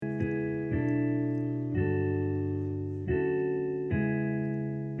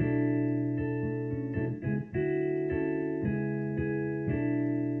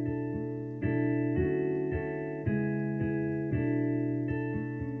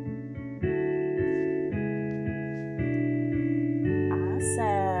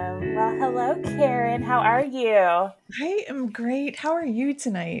Hello, Karen. How are you? I am great. How are you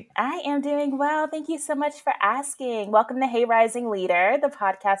tonight? I am doing well. Thank you so much for asking. Welcome to Hey Rising Leader, the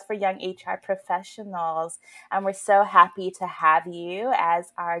podcast for young HR professionals. And we're so happy to have you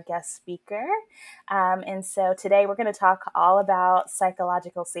as our guest speaker. And so today we're going to talk all about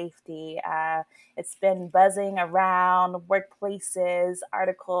psychological safety. It's been buzzing around workplaces,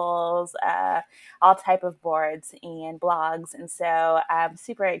 articles, all type of boards and blogs. And so I'm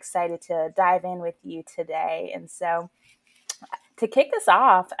super excited to dive in with you today. And so to kick us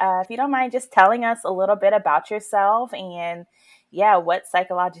off, if you don't mind just telling us a little bit about yourself and, yeah, what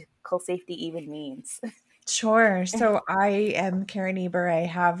psychological safety even means. Sure. So I am Karen Eber. I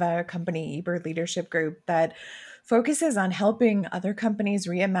have a company, Eber Leadership Group, that focuses on helping other companies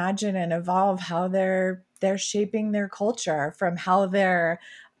reimagine and evolve how they're shaping their culture, from how they're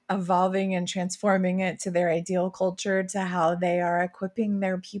evolving and transforming it to their ideal culture, to how they are equipping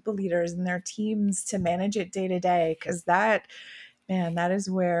their people leaders and their teams to manage it day to day. Because that is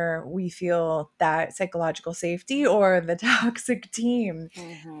where we feel that psychological safety or the toxic team.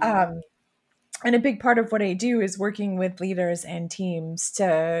 Mm-hmm. Um, and a big part of what I do is working with leaders and teams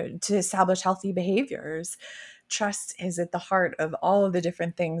to establish healthy behaviors. Trust is at the heart of all of the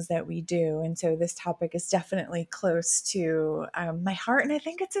different things that we do, and so this topic is definitely close to my heart. And I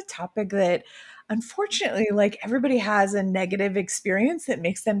think it's a topic that, unfortunately, like everybody has a negative experience that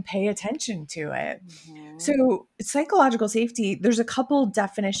makes them pay attention to it. Mm-hmm. So, psychological safety, there's a couple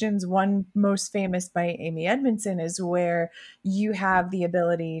definitions. One most famous by Amy Edmondson is where you have the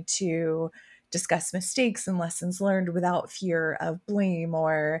ability to discuss mistakes and lessons learned without fear of blame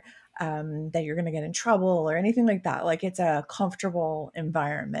or that you're going to get in trouble or anything like that. Like it's a comfortable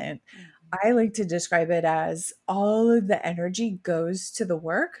environment. I like to describe it as all of the energy goes to the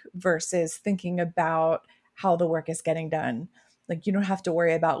work versus thinking about how the work is getting done. Like you don't have to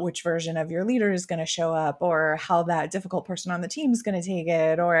worry about which version of your leader is going to show up or how that difficult person on the team is going to take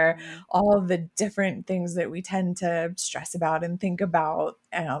it or Mm-hmm. all of the different things that we tend to stress about and think about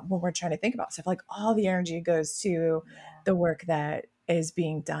when we're trying to think about stuff. Like all the energy goes to Yeah. the work that is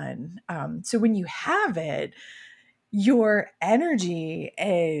being done. So when you have it, your energy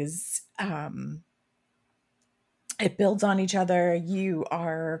is it builds on each other. You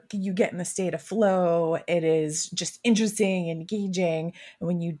get in the state of flow. It is just interesting, engaging. And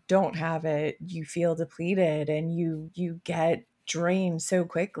when you don't have it, you feel depleted and you get drained so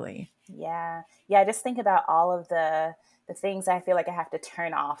quickly. Yeah. Yeah. Just think about all of the things I feel like I have to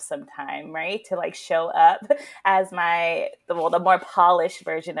turn off sometime, right? To like show up as the more polished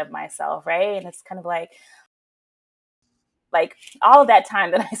version of myself, right? And it's kind of like all of that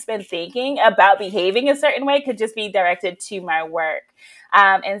time that I spend thinking about behaving a certain way could just be directed to my work.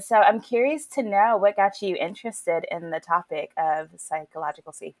 And so I'm curious to know what got you interested in the topic of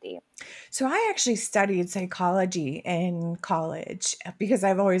psychological safety. So I actually studied psychology in college because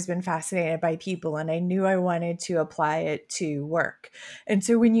I've always been fascinated by people and I knew I wanted to apply it to work. And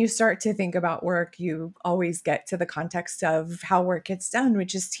so when you start to think about work, you always get to the context of how work gets done,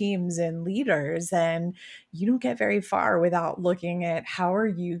 which is teams and leaders. And you don't get very far without looking at how are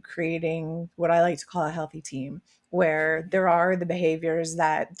you creating what I like to call a healthy team, where there are the behaviors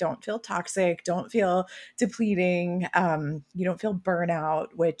that don't feel toxic, don't feel depleting, you don't feel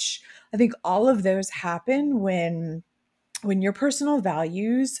burnout, which I think all of those happen when your personal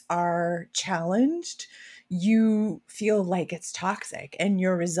values are challenged. You feel like it's toxic and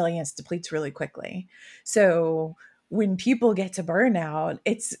your resilience depletes really quickly. So when people get to burnout,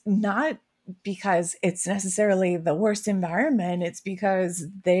 it's not because it's necessarily the worst environment, it's because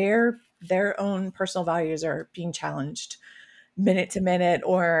their own personal values are being challenged minute to minute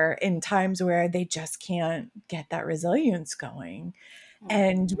or in times where they just can't get that resilience going.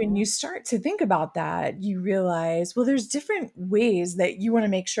 And when Mm-hmm. you start to think about that, you realize, well, there's different ways that you want to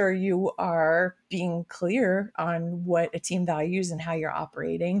make sure you are being clear on what a team values and how you're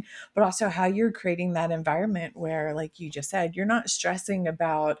operating, but also how you're creating that environment where, like you just said, you're not stressing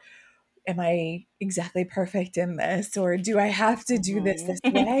about, am I exactly perfect in this? Or do I have to do this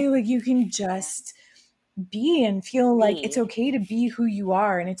Mm-hmm. way? Like you can Yeah. just be and feel like it's Be. okay to be who you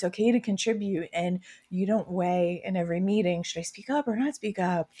are and it's okay to contribute, and you don't weigh in every meeting, should I speak up or not speak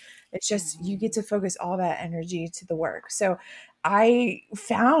up? It's just you get Mm-hmm. to focus all that energy to the work. So I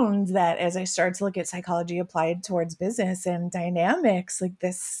found that as I started to look at psychology applied towards business and dynamics, like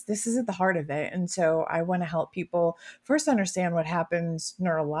this is at the heart of it. And so I want to help people first understand what happens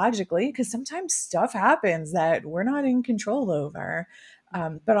neurologically, because sometimes stuff happens that we're not in control over,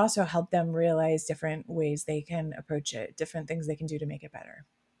 but also help them realize different ways they can approach it, different things they can do to make it better.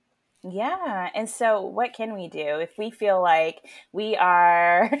 Yeah. And so, what can we do if we feel like we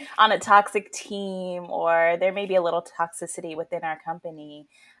are on a toxic team or there may be a little toxicity within our company?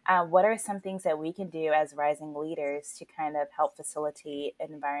 What are some things that we can do as rising leaders to kind of help facilitate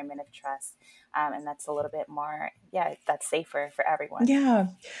an environment of trust? And that's a little bit more, yeah, that's safer for everyone. Yeah.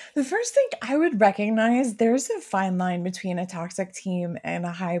 The first thing I would recognize, there's a fine line between a toxic team and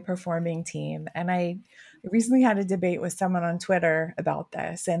a high performing team. And I recently had a debate with someone on Twitter about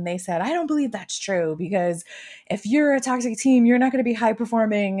this, and they said, I don't believe that's true because if you're a toxic team, you're not going to be high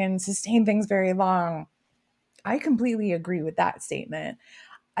performing and sustain things very long. I completely agree with that statement.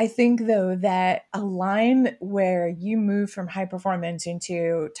 I think, though, that a line where you move from high performance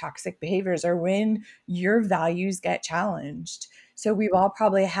into toxic behaviors are when your values get challenged. So, we've all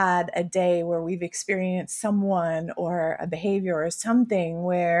probably had a day where we've experienced someone or a behavior or something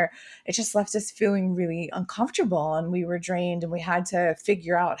where it just left us feeling really uncomfortable and we were drained and we had to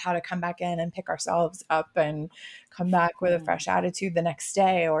figure out how to come back in and pick ourselves up and come back with a Mm, fresh attitude the next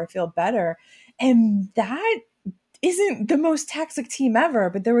day or feel better. And that isn't the most toxic team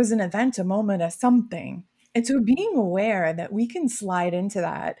ever, but there was an event, a moment, a something. And so being aware that we can slide into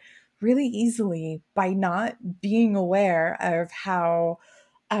that really easily by not being aware of how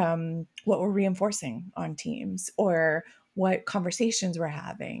what we're reinforcing on teams or what conversations we're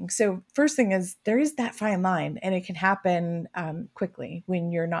having. So first thing is there is that fine line, and it can happen quickly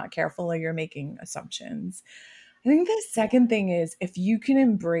when you're not careful or you're making assumptions. I think the yeah. second thing is if you can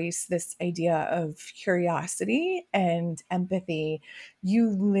embrace this idea of curiosity and empathy,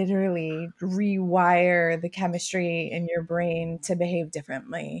 you literally rewire the chemistry in your brain to behave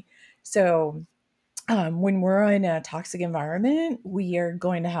differently. So, when we're in a toxic environment, we are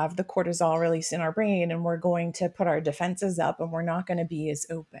going to have the cortisol release in our brain and we're going to put our defenses up and we're not going to be as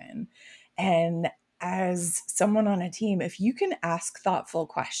open. And as someone on a team, if you can ask thoughtful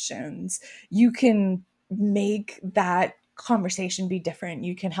questions, you can make that conversation be different.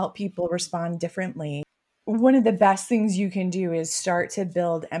 You can help people respond differently. One of the best things you can do is start to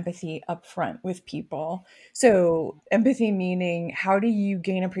build empathy up front with people. So, empathy meaning how do you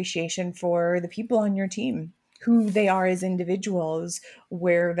gain appreciation for the people on your team, who they are as individuals,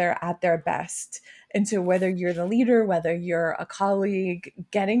 where they're at their best. And so, whether you're the leader, whether you're a colleague,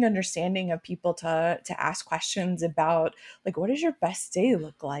 getting understanding of people to ask questions about like what does your best day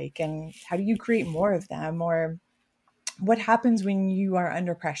look like and how do you create more of them, or what happens when you are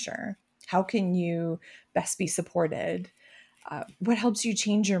under pressure? How can you best be supported? What helps you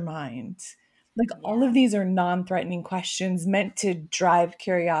change your mind? Like all of Yeah. these are non threatening questions meant to drive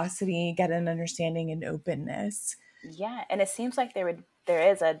curiosity, get an understanding, and openness. Yeah. And it seems like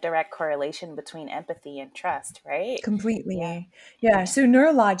there is a direct correlation between empathy and trust, right? Yeah. Completely. Yeah. Yeah. So,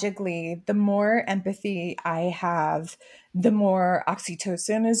 neurologically, the more empathy I have, the more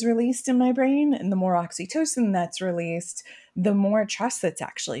oxytocin is released in my brain. And the more oxytocin that's released, the more trust that's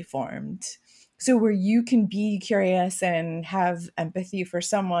actually formed. So, where you can be curious and have empathy for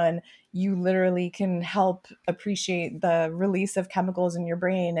someone, you literally can help appreciate the release of chemicals in your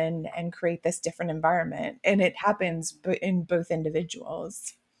brain and create this different environment. And it happens in both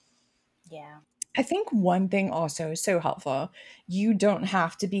individuals. Yeah. I think one thing also is so helpful. You don't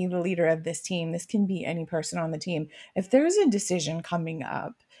have to be the leader of this team. This can be any person on the team. If there's a decision coming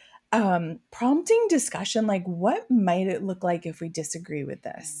up, prompting discussion like, what might it look like if we disagree with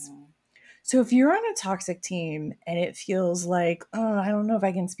this? Mhm. So if you're on a toxic team and it feels like, oh, I don't know if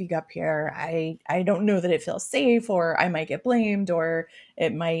I can speak up here. I don't know that it feels safe, or I might get blamed, or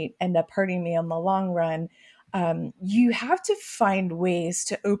it might end up hurting me in the long run. You have to find ways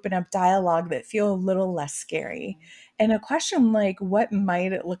to open up dialogue that feel a little less scary. And a question like, what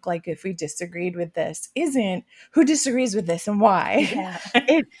might it look like if we disagreed with this, isn't who disagrees with this and why. Yeah.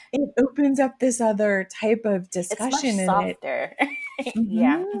 It opens up this other type of It's much discussion, and it softer.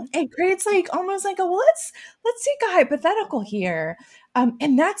 Yeah. It creates like almost like a well, let's take a hypothetical here,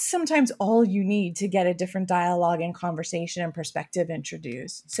 and that's sometimes all you need to get a different dialogue and conversation and perspective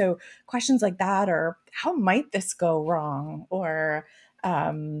introduced. So questions like that, or how might this go wrong, or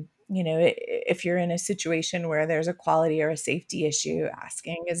if you're in a situation where there's a quality or a safety issue,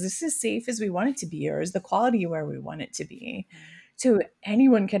 asking, is this as safe as we want it to be, or is the quality where we want it to be? So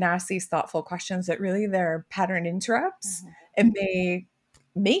anyone can ask these thoughtful questions that really they're pattern interrupts, Mhm. and they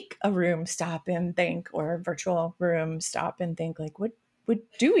make a room stop and think, or a virtual room stop and think like, what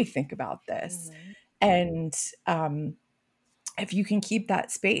do we think about this? Mhm. And if you can keep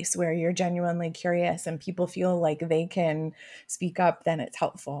that space where you're genuinely curious and people feel like they can speak up, then it's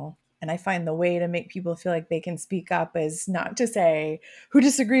helpful. And I find the way to make people feel like they can speak up is not to say who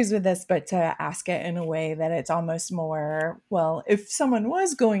disagrees with this, but to ask it in a way that it's almost more, well, if someone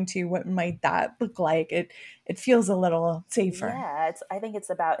was going to, what might that look like? It feels a little safer. Yeah, I think it's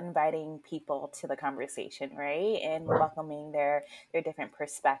about inviting people to the conversation, right? And welcoming their different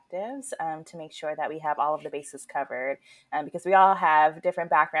perspectives, to make sure that we have all of the bases covered. Because we all have different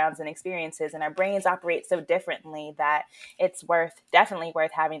backgrounds and experiences, and our brains operate so differently that it's definitely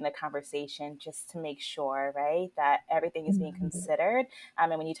worth having the conversation just to make sure, right, that everything is being Mhm. considered.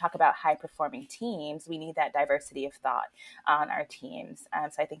 And when you talk about high performing teams, we need that diversity of thought on our teams.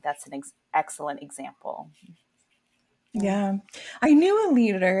 So I think that's an excellent example. Yeah. I knew a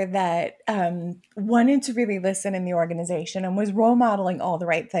leader that wanted to really listen in the organization and was role modeling all the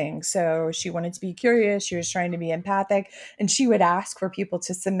right things. So she wanted to be curious, she was trying to be empathic, and she would ask for people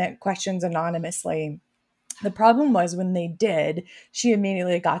to submit questions anonymously. The problem was when they did, she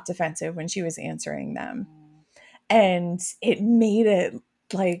immediately got defensive when she was answering them. Mm, And it made it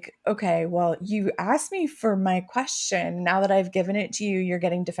like, okay, well, you asked me for my question. Now that I've given it to you, you're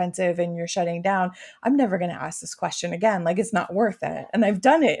getting defensive and you're shutting down. I'm never going to ask this question again. Like, it's not worth yeah. it. And I've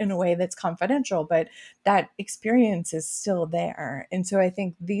done it in a way that's confidential, but that experience is still there. And so I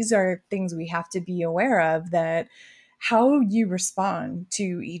think these are things we have to be aware of, that how you respond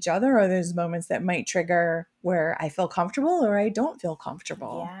to each other are those moments that might trigger where I feel comfortable or I don't feel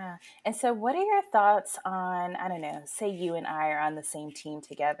comfortable. Yeah. And so, what are your thoughts on, I don't know, say you and I are on the same team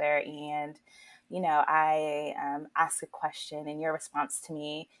together, and, I ask a question, and your response to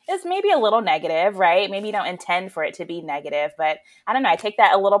me is maybe a little negative, right? Maybe you don't intend for it to be negative, but I don't know, I take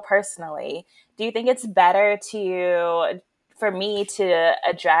that a little personally. Do you think it's better for me to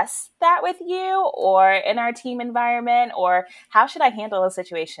address that with you or in our team environment? Or how should I handle a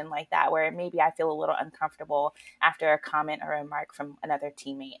situation like that where maybe I feel a little uncomfortable after a comment or a remark from another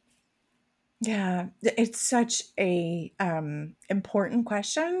teammate? Yeah, it's such a important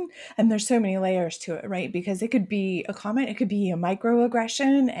question, and there's so many layers to it, right? Because it could be a comment, it could be a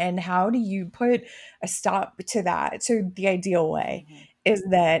microaggression, and how do you put a stop to that? So the ideal way Mm-hmm. is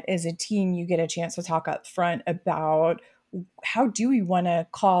that as a team, you get a chance to talk up front about how do we want to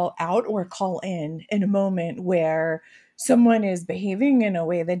call out or call in a moment where someone is behaving in a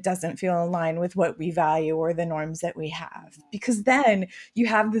way that doesn't feel in line with what we value or the norms that we have. Because then you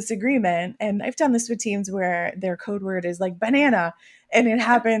have this agreement, and I've done this with teams where their code word is like banana, and it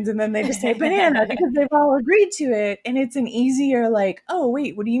happens and then they just say banana because they've all agreed to it, and it's an easier like, oh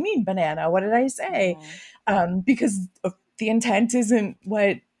wait, what do you mean banana, what did I say? Mm-hmm. Because the intent isn't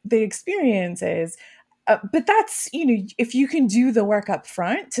what the experience is. But that's, if you can do the work up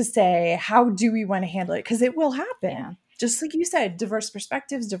front to say, how do we want to handle it? Because it will Yeah. happen. Just like you said, diverse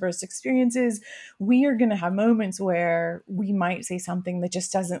perspectives, diverse experiences. We are going to have moments where we might say something that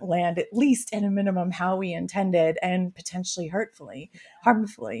just doesn't land, at least at a minimum, how we intended, and potentially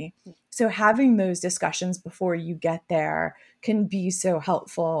harmfully. So having those discussions before you get there can be so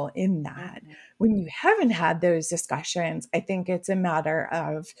helpful in that. Mm-hmm. When you haven't had those discussions, I think it's a matter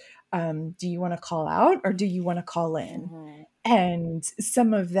of, do you want to call out or do you want to call in? Mm-hmm. And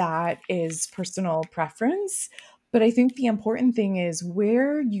some of that is personal preference. But I think the important thing is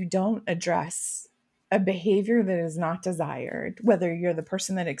where you don't address a behavior that is not desired, whether you're the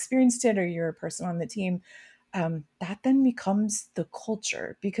person that experienced it or you're a person on the team, that then becomes the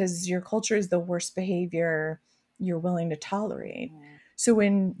culture, because your culture is the worst behavior you're willing to tolerate. Mm-hmm. So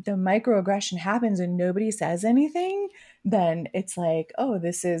when the microaggression happens and nobody says anything, then it's like, oh,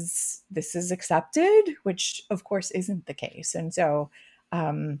 this is accepted, which of course isn't the case. And so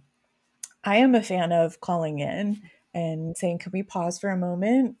um, I am a fan of calling in and saying, can we pause for a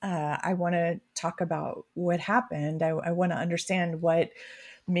moment? I want to talk about what happened. I want to understand what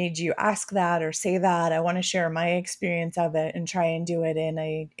made you ask that or say that. I want to share my experience of it and try and do it in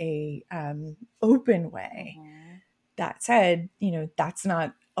a open way. Mm-hmm. That said, that's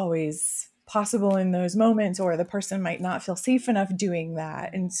not always possible in those moments, or the person might not feel safe enough doing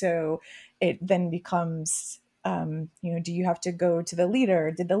that. And so it then becomes, do you have to go to the leader?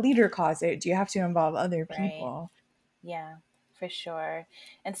 Did the leader cause it? Do you have to involve other Right. people? Yeah, for sure.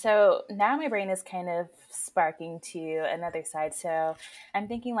 And so now my brain is kind of sparking to another side. So I'm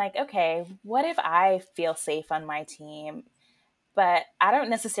thinking, like, okay, what if I feel safe on my team, but I don't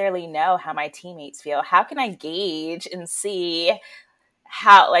necessarily know how my teammates feel? How can I gauge and see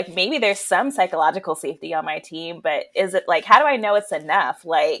how, like, maybe there's some psychological safety on my team, but is it like, how do I know it's enough?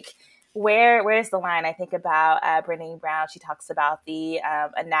 Like, where's the line? I think about Brene Brown. She talks about the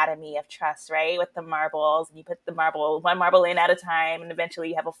anatomy of trust, right? With the marbles, and you put one marble in at a time, and eventually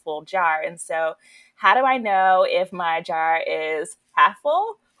you have a full jar. And so, how do I know if my jar is half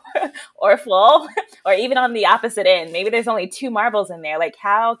full or full, or even on the opposite end, maybe there's only two marbles in there. Like,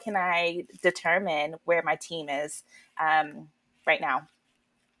 how can I determine where my team is right now?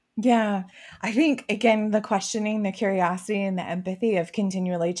 Yeah. I think, again, the questioning, the curiosity, and the empathy of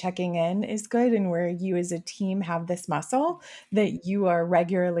continually checking in is good. And where you as a team have this muscle that you are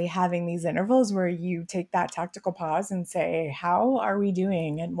regularly having these intervals where you take that tactical pause and say, how are we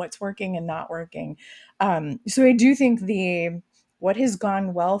doing and what's working and not working? So I do think what has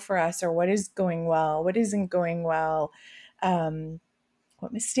gone well for us, or what is going well, what isn't going well, um,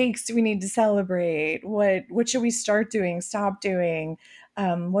 what mistakes do we need to celebrate, what should we start doing, stop doing,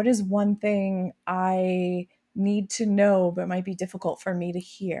 what is one thing I need to know but might be difficult for me to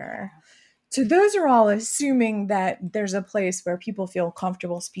hear. Yeah. So those are all assuming that there's a place where people feel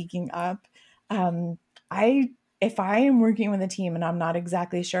comfortable speaking up. um, I If I am working with a team and I'm not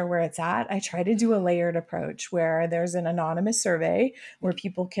exactly sure where it's at, I try to do a layered approach where there's an anonymous survey where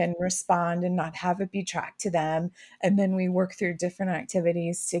people can respond and not have it be tracked to them. And then we work through different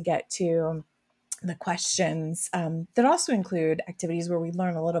activities to get to the questions, that also include activities where we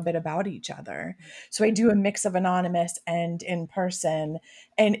learn a little bit about each other. So I do a mix of anonymous and in person,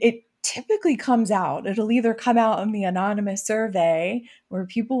 and it typically comes out. It'll either come out in the anonymous survey where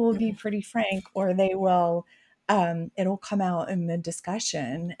people will be pretty frank, or they will, it'll come out in the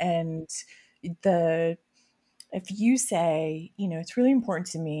discussion. And the if you say, it's really important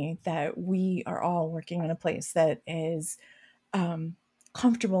to me that we are all working in a place that is um,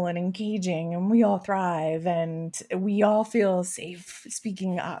 comfortable and engaging, and we all thrive, and we all feel safe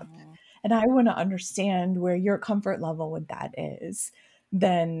speaking up. Mhm. And I want to understand where your comfort level with that is.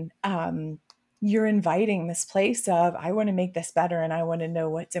 Then you're inviting this place of, I want to make this better and I want to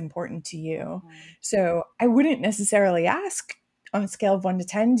know what's important to you. Mhm. So I wouldn't necessarily ask, on a scale of 1 to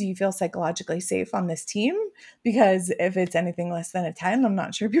 10, do you feel psychologically safe on this team? Because if it's anything less than a 10, I'm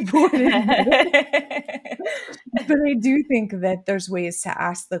not sure people would admit it. But I do think that there's ways to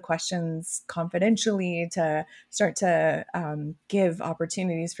ask the questions confidentially, to start to give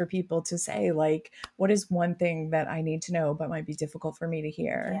opportunities for people to say, like, what is one thing that I need to know but might be difficult for me to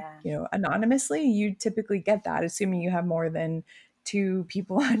hear? Yeah. Anonymously, you typically get that, assuming you have more than two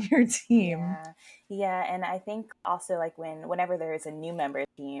people on your team. Yeah. Yeah. And I think also, like, whenever there is a new member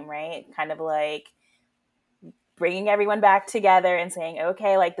team, right? Kind of like bringing everyone back together and saying,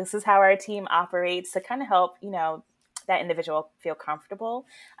 okay, like, this is how our team operates, to kind of help, that individual feel comfortable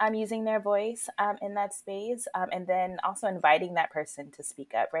using their voice in that space. And then also inviting that person to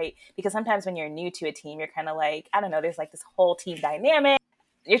speak up, right? Because sometimes when you're new to a team, you're kind of like, I don't know, there's like this whole team dynamic.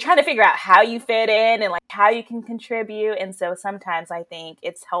 You're trying to figure out how you fit in and like how you can contribute. And so sometimes I think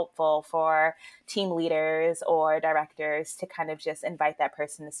it's helpful for team leaders or directors to kind of just invite that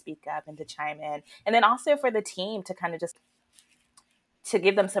person to speak up and to chime in. And then also for the team to kind of just to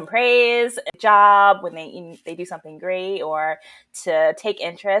give them some praise, a job when they do something great, or to take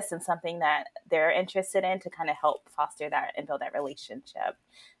interest in something that they're interested in, to kind of help foster that and build that relationship.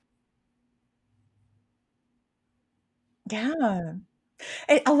 Yeah.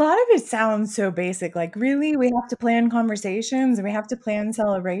 A lot of it sounds so basic, like, really, we have to plan conversations and we have to plan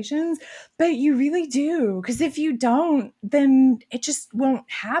celebrations, but you really do, because if you don't, then it just won't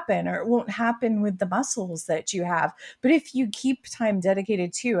happen, or it won't happen with the muscles that you have. But if you keep time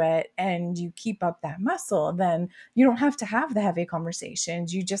dedicated to it and you keep up that muscle, then you don't have to have the heavy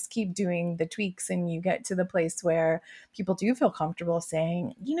conversations. You just keep doing the tweaks and you get to the place where people do feel comfortable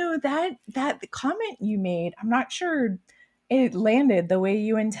saying, that comment you made, I'm not sure it landed the way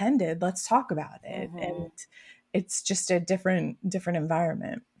you intended. Let's talk about it. Mm-hmm. And it's just a different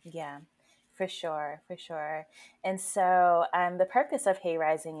environment. Yeah, for sure, for sure. And so the purpose of Hey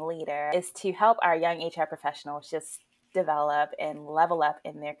Rising Leader is to help our young HR professionals just develop and level up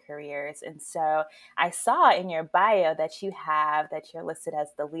in their careers. And so I saw in your bio that you're listed as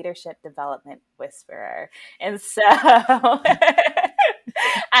the Leadership Development Whisperer. And so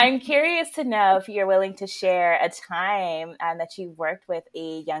I'm curious to know if you're willing to share a time that you worked with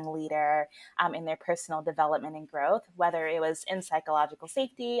a young leader in their personal development and growth, whether it was in psychological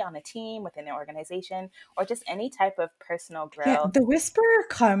safety, on a team, within their organization, or just any type of personal Yeah, growth. the whisper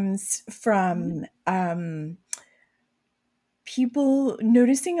comes from people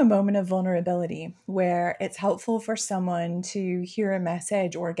noticing a moment of vulnerability where it's helpful for someone to hear a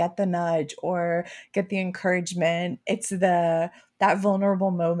message or get the nudge or get the encouragement. It's that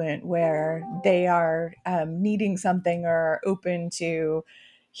vulnerable moment where they are needing something or open to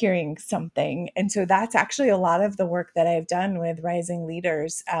hearing something. And so that's actually a lot of the work that I've done with rising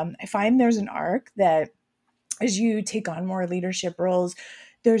leaders. I find there's an arc that, as you take on more leadership roles,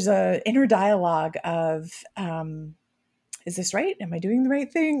 there's a inner dialogue of is this right? Am I doing the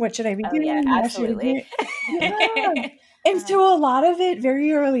right thing? What should I be Oh yeah, doing? How should I do absolutely. it? Yeah. And Uh-huh. so a lot of it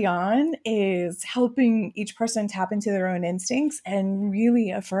very early on is helping each person tap into their own instincts and really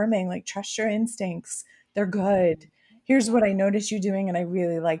affirming, like, trust your instincts. They're good. Mhm. Here's Yeah. what I noticed you doing, and I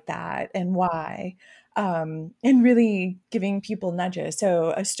really like that, and why. And really giving people nudges.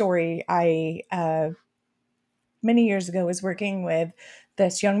 So a story I many years ago was working with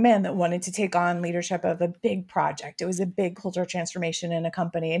this young man that wanted to take on leadership of a big project. It was a big cultural transformation in a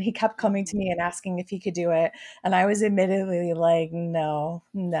company, and he kept coming to me Mhm. and asking if he could do it. And I was admittedly like, no,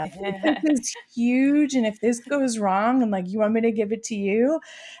 no. This is huge. And if this goes wrong, and like, you want me to give it to you?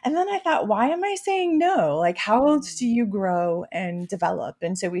 And then I thought, why am I saying no? Like, how else do Mhm. you grow and develop?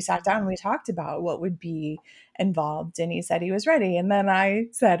 And so we sat down and Mhm. we talked about what would be involved. And he said he was ready. And then I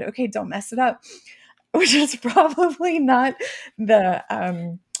said, okay, don't mess it up, which is probably not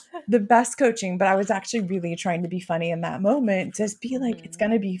the best coaching, but I was actually really trying to be funny in that moment, just be like, it's Mhm.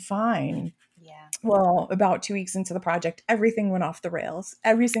 gonna be fine. Yeah. Well, about 2 weeks into the project, everything went off the rails.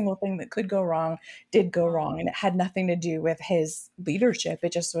 Every single thing that could go wrong did go wrong, Oh. and it had nothing to do with his leadership,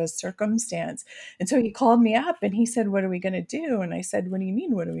 it just was circumstance. And so he called me up and he said, "What are we gonna do?" And I said, "What do you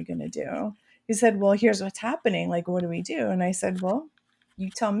mean, what are we gonna do?" He said, "Well, here's what's happening, like, what do we do?" And I said, "Well, you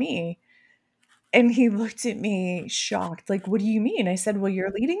tell me." And he looked at me shocked, like, "What do you mean?" I said, "Well, you're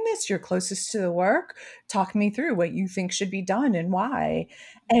leading this, you're closest to the work. Talk me through what you think should be done and why."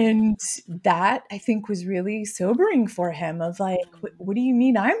 And Mhm. that, I think, was really sobering for him of like, "What do Mhm. you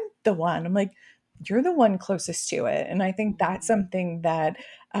mean I'm the one?" I'm like, "You're the one closest to it." And I think that's Mhm. something that,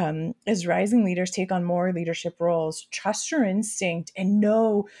 as rising leaders take on more leadership roles, trust your instinct and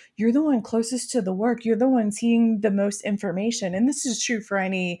know you're the one closest to the work. You're the one seeing the most information. And this is true for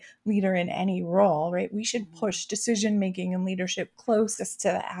any leader in any role, right? We should Mhm. push decision making and leadership closest to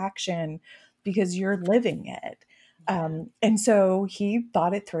the action because you're living it. Yeah. And so he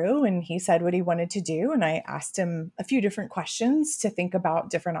thought it through and he said what he wanted to do. And I asked him a few different questions to think about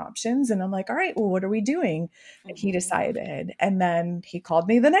different options. And I'm like, all right, well, what are we doing? And he Mhm. decided. And then he called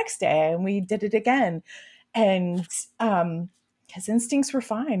me the next day and we did it again. And his instincts were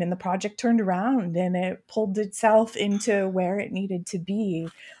fine. And the project turned around and it pulled itself into where it needed to be.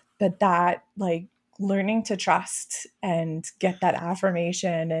 But that, like, learning to trust and get that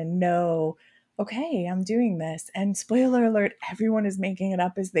affirmation and know, okay, I'm doing this. And spoiler alert, everyone is making it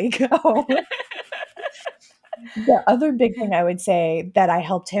up as they go. The other big thing I would say that I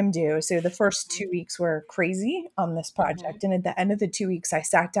helped him do, so the first Mhm. 2 weeks were crazy on this Mhm. project, and at the end of the 2 weeks, I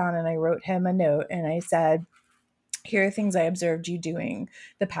sat down and I wrote him a note and I said, here are things I observed you doing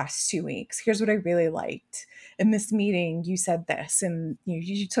the past 2 weeks. Here's what I really liked. In this meeting, you said this, and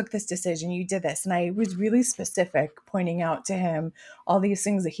you took this decision, you did this. And I was really specific, pointing out to him all these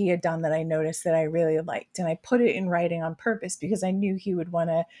things that he had done that I noticed that I really liked. And I put it in writing on purpose because I knew he would want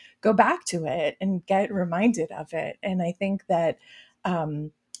to go back to it and get reminded of it. And I think that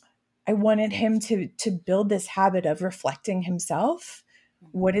um, I wanted him to build this habit of reflecting himself.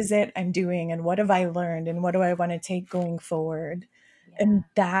 What Mhm. is it I'm doing and what have I learned and what do I want to take going forward? Yeah. And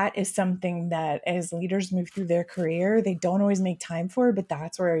that is something that as leaders move through their career, they don't always make time for, but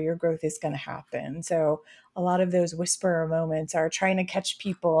that's where your growth is going to happen. So a lot of those whisperer moments are trying to catch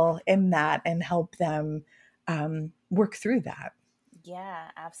people in that and help them work through that. Yeah,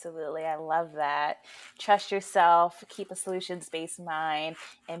 absolutely. I love that. Trust yourself, keep a solutions based mind,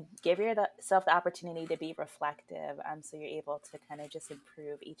 and give yourself the opportunity to be reflective, so you're able to kind of just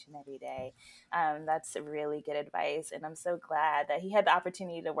improve each and every day. That's really good advice. And I'm so glad that he had the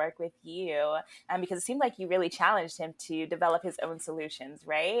opportunity to work with you, because it seemed like you really challenged him to develop his own solutions,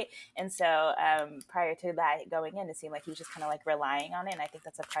 right? And so prior to that going in, it seemed like he was just kind of like relying on it. And I think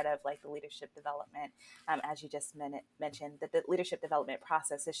that's a part of like the leadership development, as you just mentioned, that the leadership development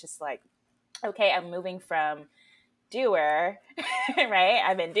process is just like, okay, I'm moving from doer, right?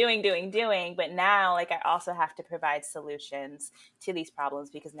 I've been doing, but now like I also have to provide solutions to these problems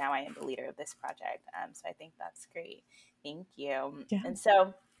because now I am the leader of this project. So I think that's great. Thank you. Yeah. And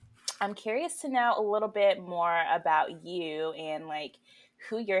so I'm curious to know a little bit more about you and like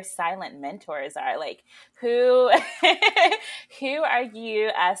who your silent mentors are. Like who who are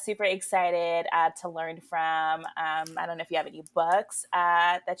you super excited to learn from? I don't know if you have any books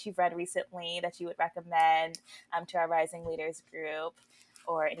that you've read recently that you would recommend to our Rising Leaders group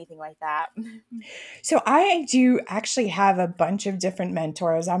or anything like that. So I do actually have a bunch of different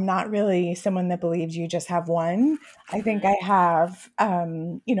mentors. I'm not really someone that believes you just have one. I think Mm-hmm. I have,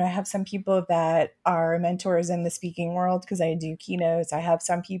 I have some people that are mentors in the speaking world because I do keynotes. I have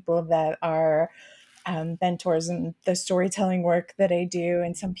some people that are mentors in the storytelling work that I do,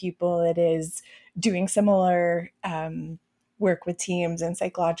 and some people it is doing similar. work with teams and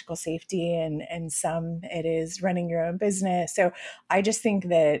psychological safety, and some it is running your own business. So I just think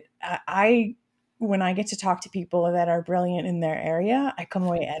that when I get to talk to people that are brilliant in their area, I come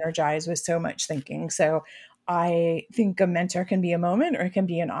away energized with so much thinking. So I think a mentor can be a moment or it can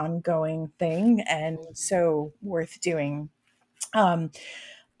be an ongoing thing, and so worth doing. Um,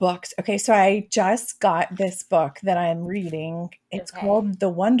 Books. Okay, so I just got this book that I'm reading. It's Okay. called The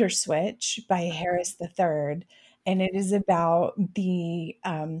Wonder Switch by Uh-huh. Harris III, and it is about the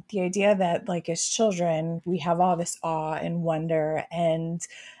idea that, like, as children, we have all this awe and wonder and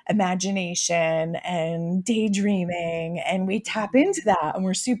imagination and daydreaming, and we tap into Mhm. that, and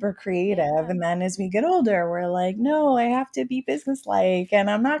we're super creative. Yeah. And then as we get older, we're like, no, I have to be businesslike,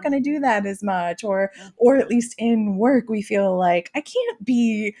 and I'm not going to do that as much, or at Mhm. least in work, we feel like I can't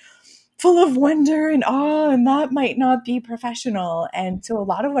be full of wonder and awe, and that might not be professional. And so a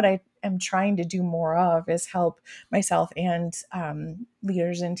lot of what I am trying to do more of is help myself and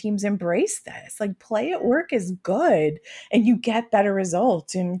leaders and teams embrace this. Like, play at Yeah. work is good, and you get better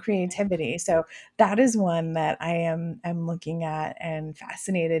results in Right. creativity. So that is one that I am looking at and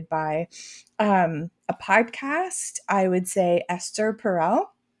fascinated by. A podcast, I would say Esther Perel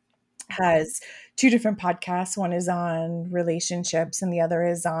Okay. has two different podcasts. One is on relationships and the other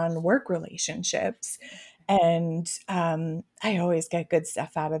is on work relationships. And I always get good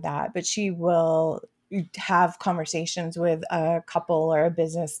stuff out of that. But she will have conversations with a couple or a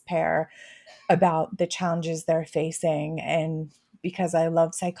business pair about the challenges they're facing. And because I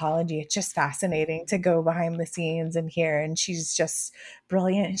love psychology, it's just fascinating to go behind the scenes and hear. And she's just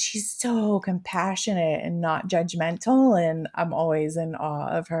brilliant. And she's so compassionate and not judgmental. And I'm always in awe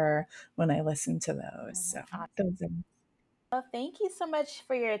of her when I listen to those. So Awesome. those are Well, thank you so much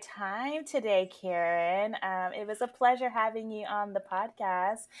for your time today, Karen. It was a pleasure having you on the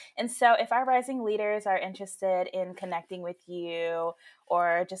podcast. And so, if our rising leaders are interested in connecting with you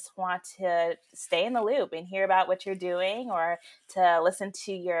or just want to stay in the loop and hear about what you're doing or to listen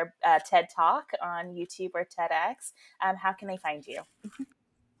to your TED Talk on YouTube or TEDx, how can they find you?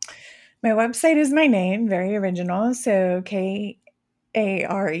 my website is my name, very original. So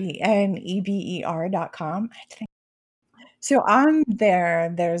KARENEBER.com. So on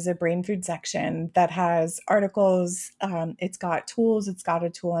there, there's a brain food section that has articles. It's got tools. It's got a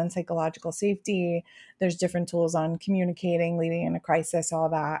tool on psychological safety. There's different tools on communicating, leading in a crisis, all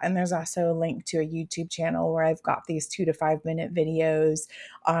that. And there's also a link to a YouTube channel where I've got these 2 to 5 minute videos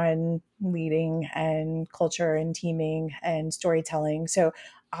on leading and culture and teaming and storytelling. So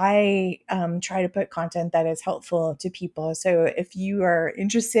I try to put content that is helpful to people. So if you are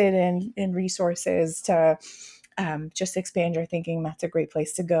interested in resources to just expand your thinking, that's a great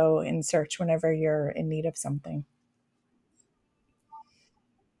place to go and search whenever you're in need of something.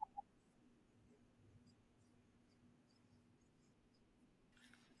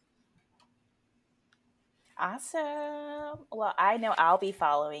 Awesome. Well, I know I'll be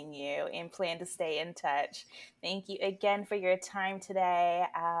following you and plan to stay in touch. Thank you again for your time today.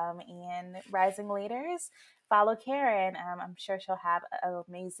 And Rising Leaders, follow Karen. I'm sure she'll have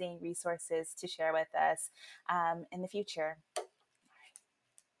amazing resources to share with us in the future.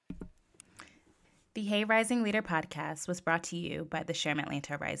 The Hey Rising Leader podcast was brought to you by the SHRM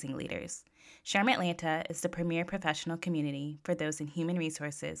Atlanta Rising Leaders. SHRM Atlanta is the premier professional community for those in human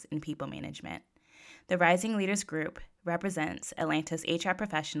resources and people management. The Rising Leaders Group represents Atlanta's HR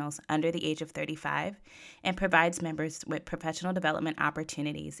professionals under the age of 35 and provides members with professional development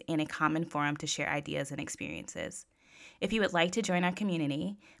opportunities and a common forum to share ideas and experiences. If you would like to join our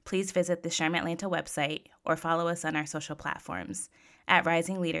community, please visit the SHRM Atlanta website or follow us on our social platforms at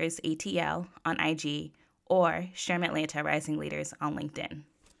Rising Leaders ATL on IG or SHRM Atlanta Rising Leaders on LinkedIn.